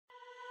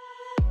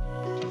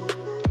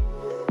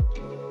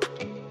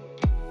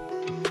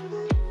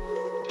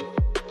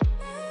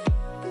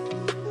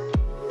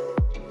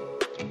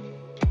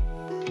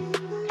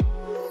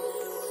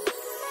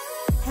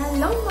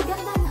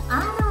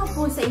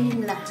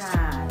inyong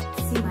lahat.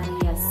 Si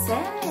Maria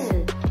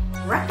Cel.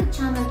 Rocket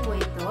Channel po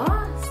ito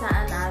sa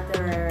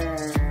another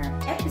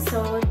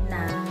episode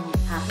ng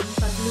aking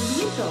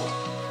pagluluto.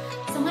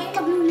 So ngayon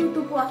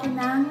magluluto po ako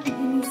ng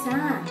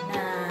ginisa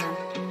na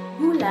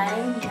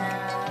gulay na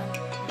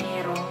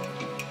merong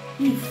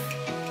beef.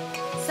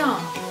 So,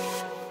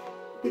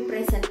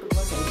 i-present ko po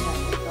sa inyo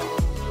ito.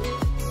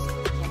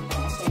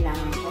 Siyempre,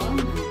 kailangan ko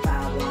ng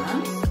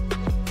bawang,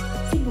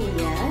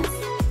 sibuyas,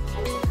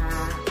 at saka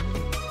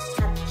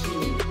hot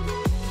chili.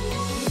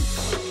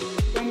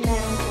 Then,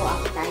 meron po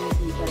ako tayo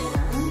dito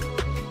na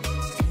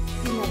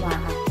ginawa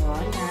ako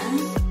ng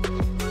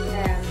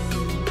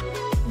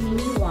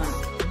iniwa,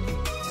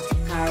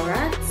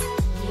 carrots,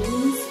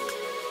 beans,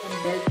 and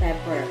bell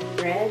pepper,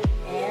 red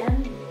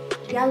and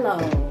yellow.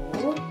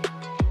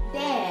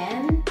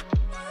 Then,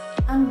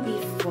 ang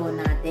beef po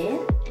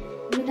natin,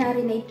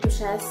 minarinate ko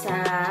siya sa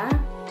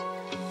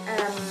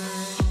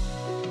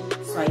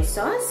soy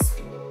sauce,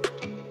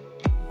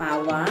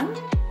 bawang,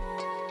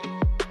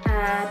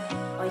 at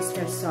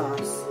oyster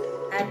sauce.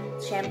 At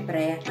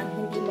syempre, ang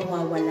hindi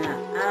mawawala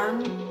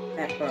ang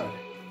pepper.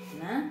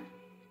 Na?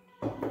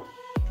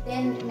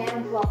 Then,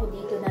 meron po ako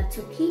dito na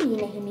zucchini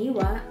na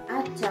hiniwa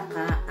at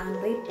saka ang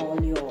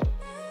repolyo.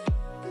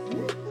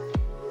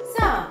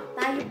 So,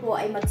 tayo po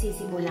ay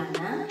magsisimula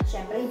na.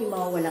 Syempre, hindi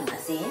mawawalang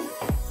asin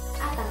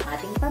at ang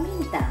ating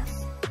paminta.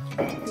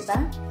 Diba?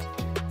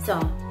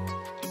 So,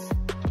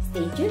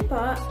 stay tuned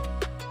po.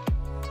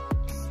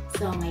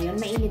 So, ngayon,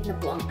 mainit na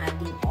po ang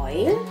ating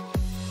oil.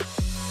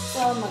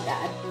 So,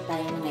 mag-a-add po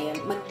tayo na ngayon.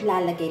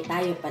 Maglalagay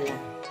tayo pala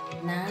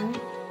ng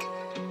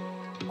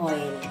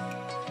oil.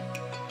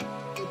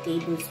 2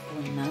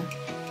 tablespoon na.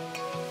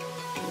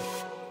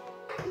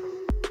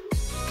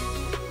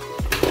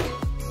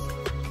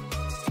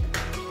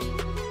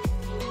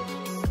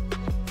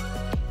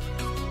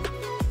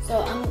 So,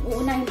 ang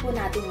uunahin po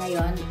natin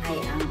ngayon ay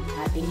ang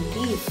ating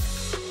beef.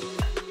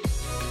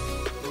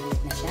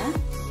 Init na siya.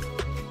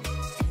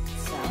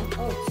 So,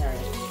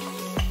 sorry.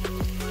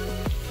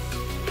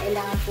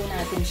 Kailangan po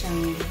natin siyang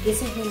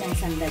gisahin ng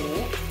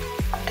sandali.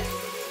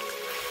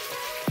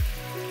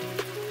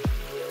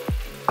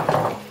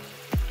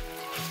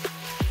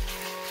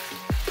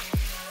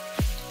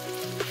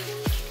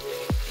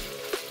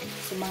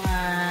 So, mga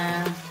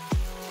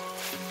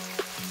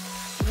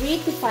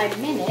 3 to 5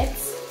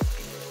 minutes.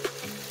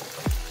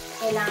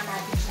 Kailangan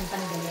natin siyang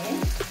tanggalin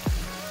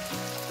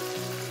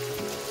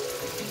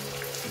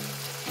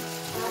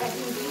para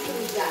hindi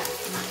tumigas.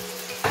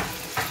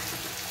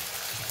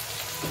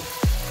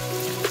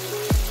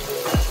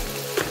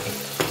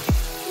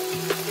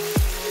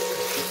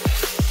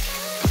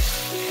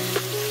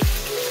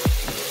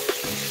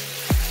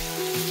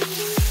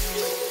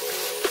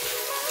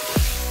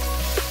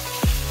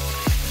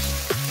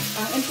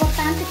 Ang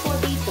importante po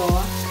dito,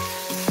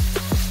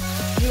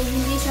 yung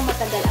hindi siya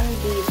matagal ang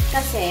beef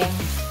kasi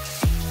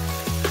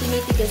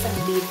tinitigas ang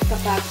beef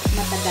kapag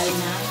matagal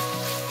na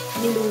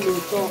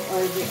niluluto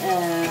or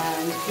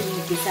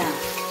tinigisa.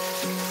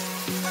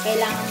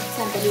 Kailangan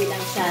sandali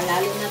lang siya,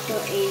 lalo na to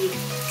a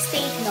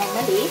steak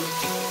normally.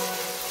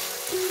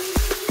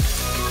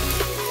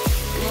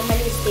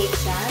 Normally steak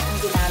siya ang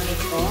ginamit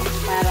ko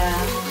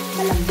para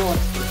malambot.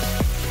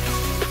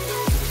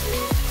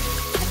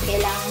 At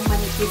kailangan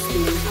manipis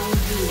din ang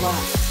diwa.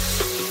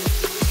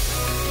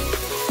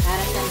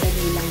 Para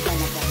sandali lang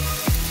talaga.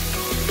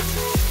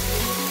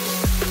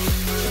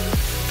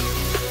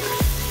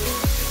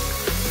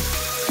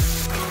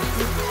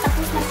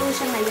 Na po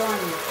siya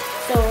ngayon.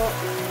 So,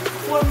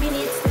 4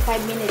 minutes to 5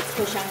 minutes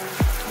ko siyang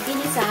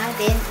ginisa.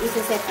 Then,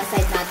 isa-set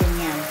aside natin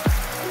yan.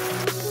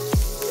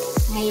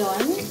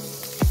 Ngayon,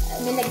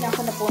 nilagyan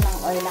ko na po ng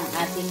oil ang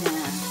ating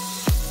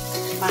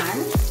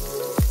pan.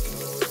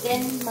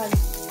 Then,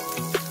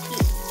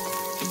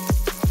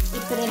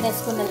 i-press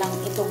ko na lang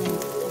itong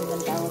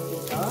ang tawag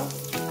dito.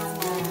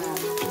 Ang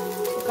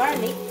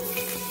garlic.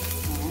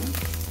 Ayan.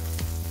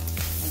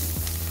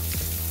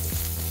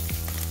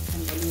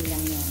 Sandali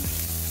lang yun.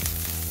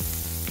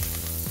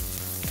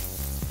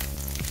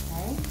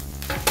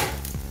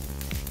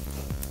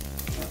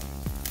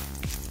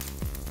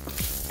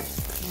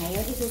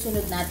 Ngayon,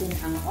 isusunod natin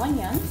ang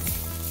onions.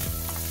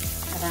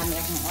 Marami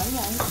akong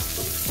onions.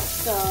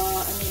 So,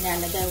 ang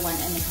nilalagay, 1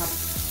 and a half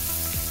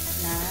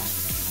na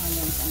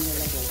onions ang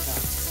nilagay ko.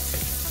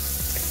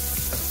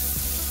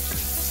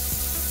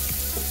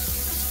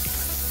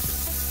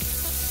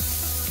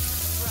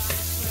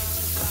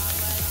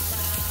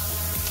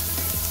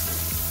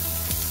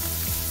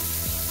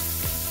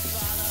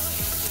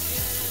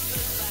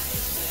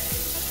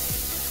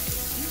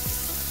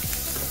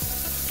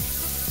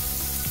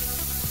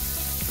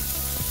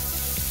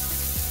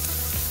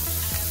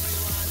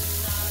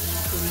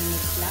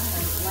 Lang,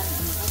 1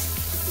 and a half,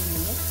 15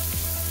 minutes.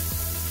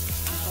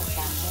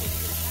 Importante.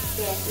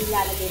 Then,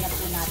 ilalagay na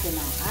po natin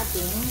ang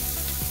ating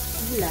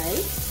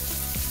gulay.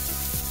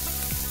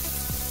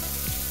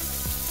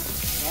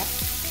 Yep.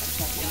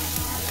 Pagkat na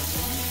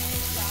natin.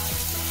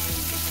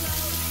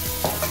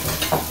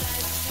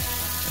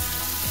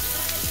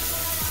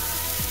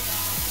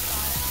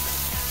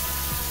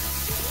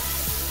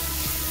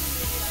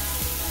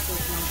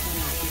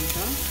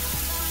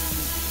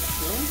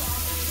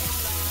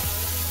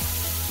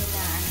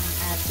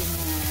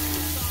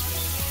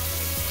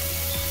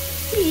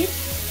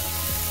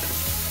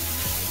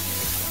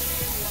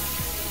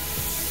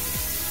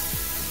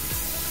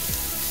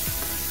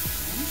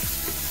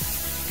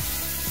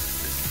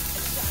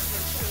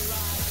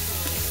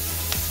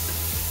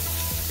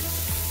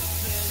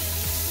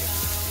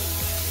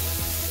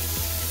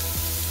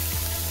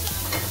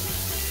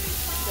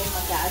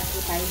 mag-a-add po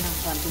tayo ng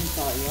konting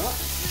toyo.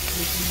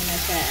 Dito muna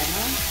sa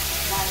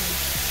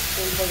 1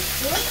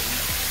 tablespoon.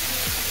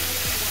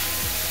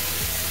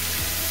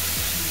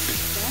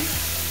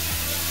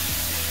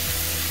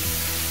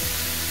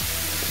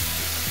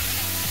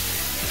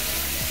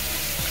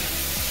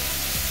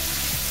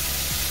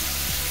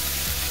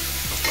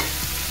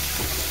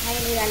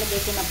 Ngayon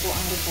ilalagay ko na po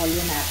ang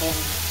repolyo natin.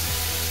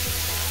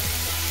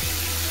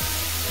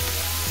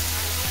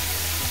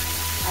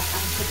 At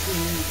ang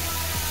zucchini.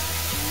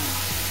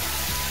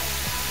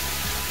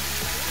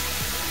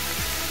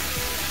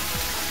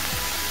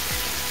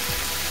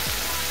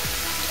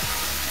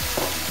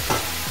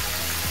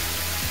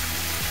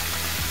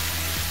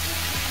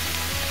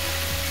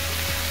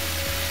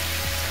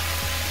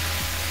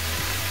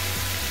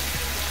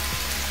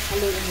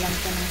 Haluin lang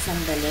ito ng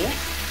sandali.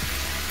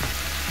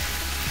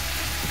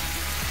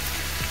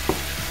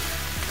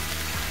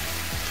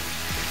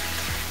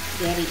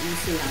 Very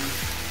easy lang.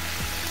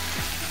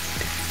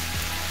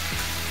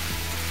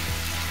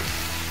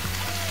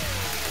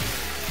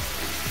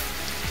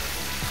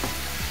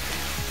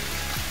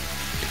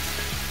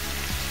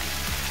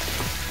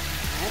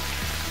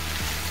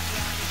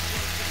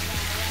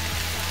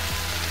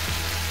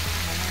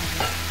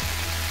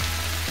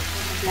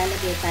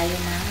 Maglalagay tayo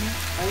ng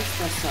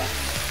oyster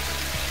sauce.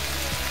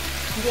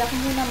 Hindi ako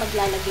muna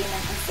maglalagay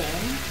ng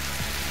asin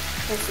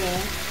kasi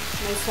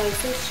may soy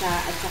sauce siya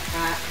at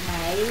saka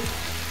may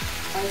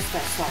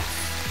oyster sauce.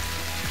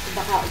 So,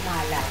 baka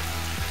umalat.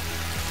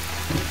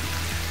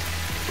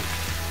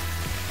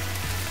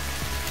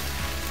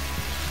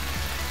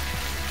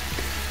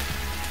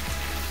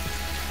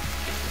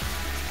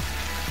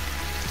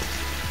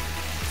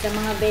 Sa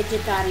mga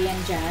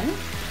vegetarian dyan,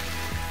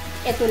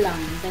 ito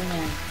lang,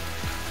 ganyan.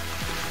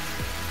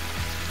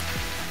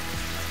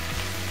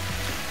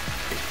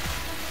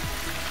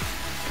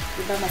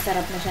 Diba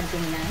masarap na siyang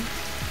tingnan?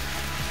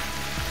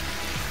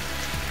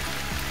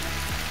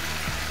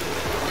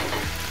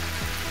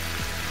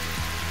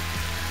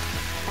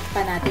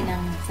 Takpan natin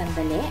ng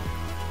sandali.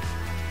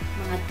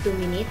 Mga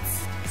 2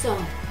 minutes. So,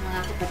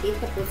 mga kapatid,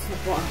 tapos na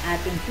po ang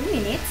ating 2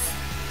 minutes.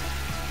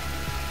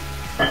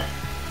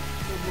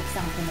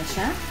 Bubuksan ko na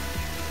siya.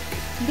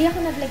 Hindi ako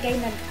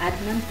nag-add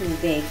ng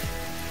tubig.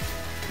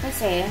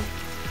 Kasi,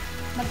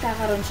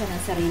 magkakaroon siya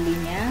ng sarili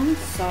niyang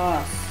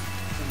sauce.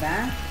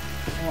 Diba?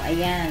 O,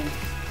 ayan.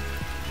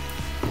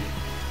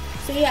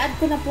 So, i-add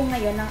ko na po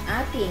ngayon ang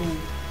ating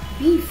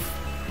beef.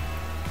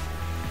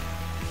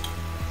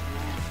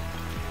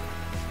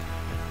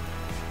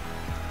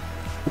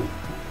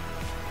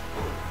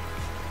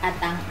 At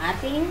ang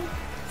ating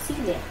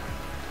sili.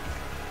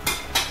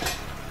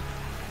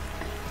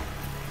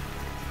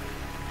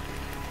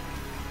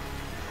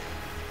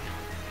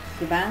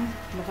 Diba?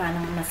 Mukha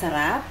nang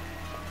masarap.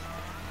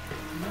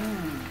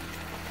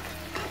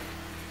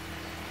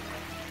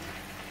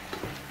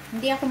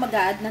 Hindi ako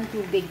mag-a-add ng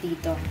tubig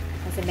dito.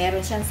 Kasi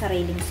meron siyang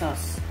sariling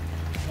sauce.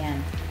 Ayan.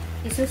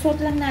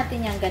 Isusot lang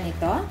natin yung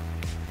ganito.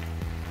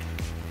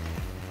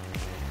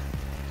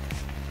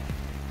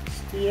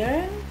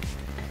 Stir.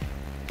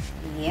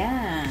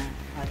 Ayan.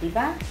 O,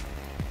 diba?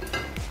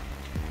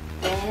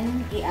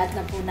 Then, i-add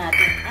na po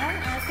natin ang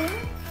ating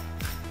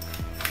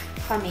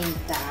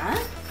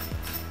paminta.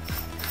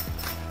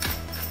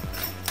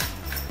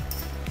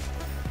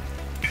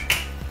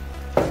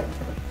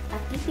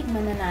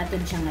 Titigman na natin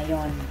siya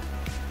ngayon.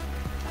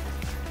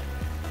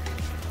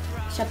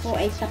 Siya po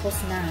ay tapos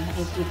na.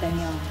 Nakikita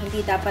nyo. Hindi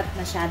dapat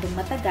masyadong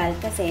matagal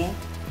kasi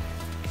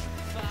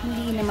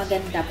hindi na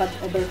maganda pag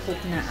overcook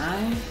na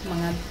ang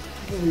mga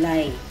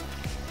gulay.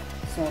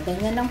 So,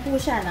 ganyan lang po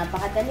siya.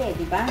 Napakadali,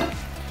 di ba?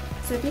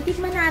 So,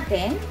 titigman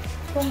natin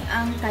kung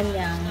ang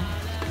kanyang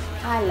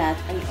alat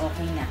ay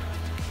okay na.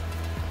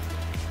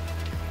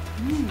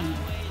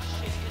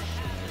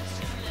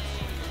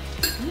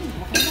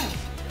 Okay na.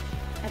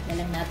 At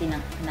nalang natin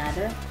ng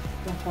another,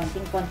 yung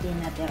konting-konti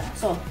natira.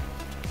 So,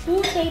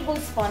 2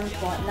 tablespoon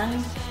po ng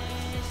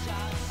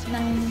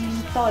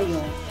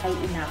toyo ay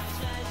enough.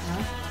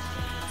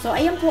 So,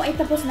 ayan po ay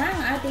tapos na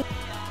ang ating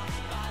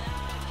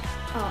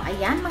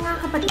ayan mga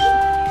kapatid.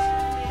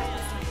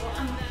 Tapos na po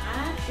ang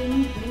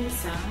ating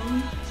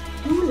ginisang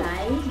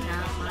gulay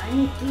na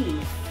may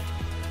beef.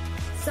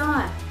 So,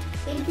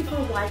 thank you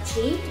for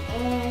watching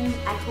and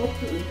I hope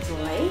you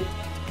enjoy.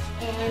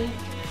 And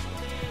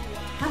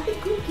happy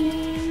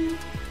cooking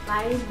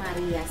by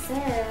Maria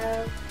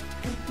Cel.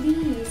 And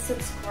please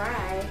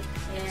subscribe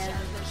and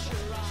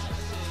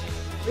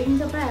ring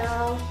the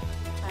bell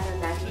para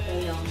lagi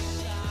kayong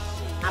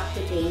up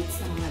to date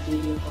sa mga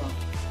video ko.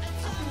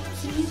 Okay,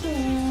 see you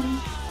then.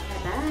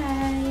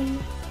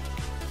 Bye-bye!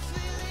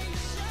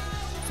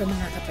 So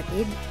mga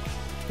kapatid,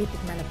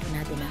 titikman na po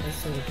natin ang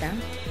resulta.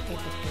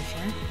 Ito po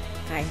siya.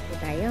 Kain po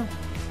tayo.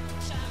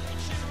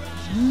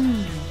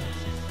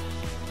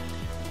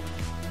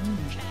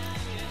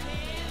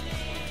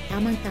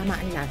 Tamang-tama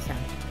ang lasa.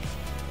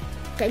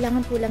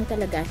 Kailangan po lang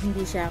talaga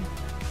hindi siya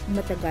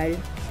matagal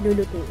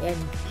lulutuin.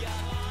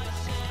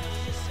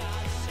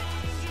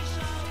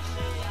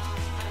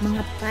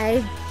 Mga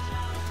 5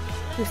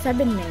 to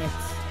 7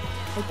 minutes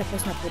ay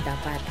tapos na po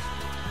dapat.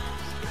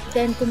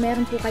 Then, kung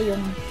meron po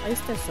kayong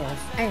oyster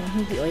sauce, ay,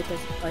 hindi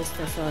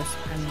oyster sauce,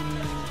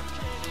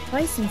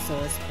 hoisin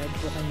sauce, pwede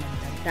po kayo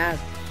magdagdag.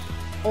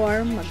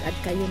 Or, mag-add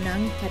kayo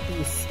ng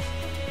patis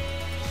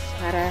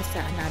para sa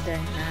another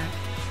na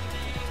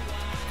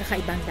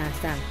kakaibang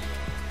lasa.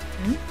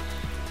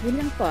 Yun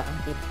lang po ang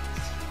tip.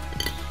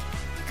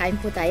 Kain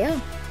po tayo.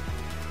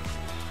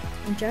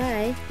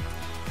 Enjoy!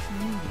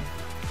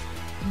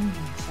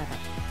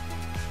 Sarap.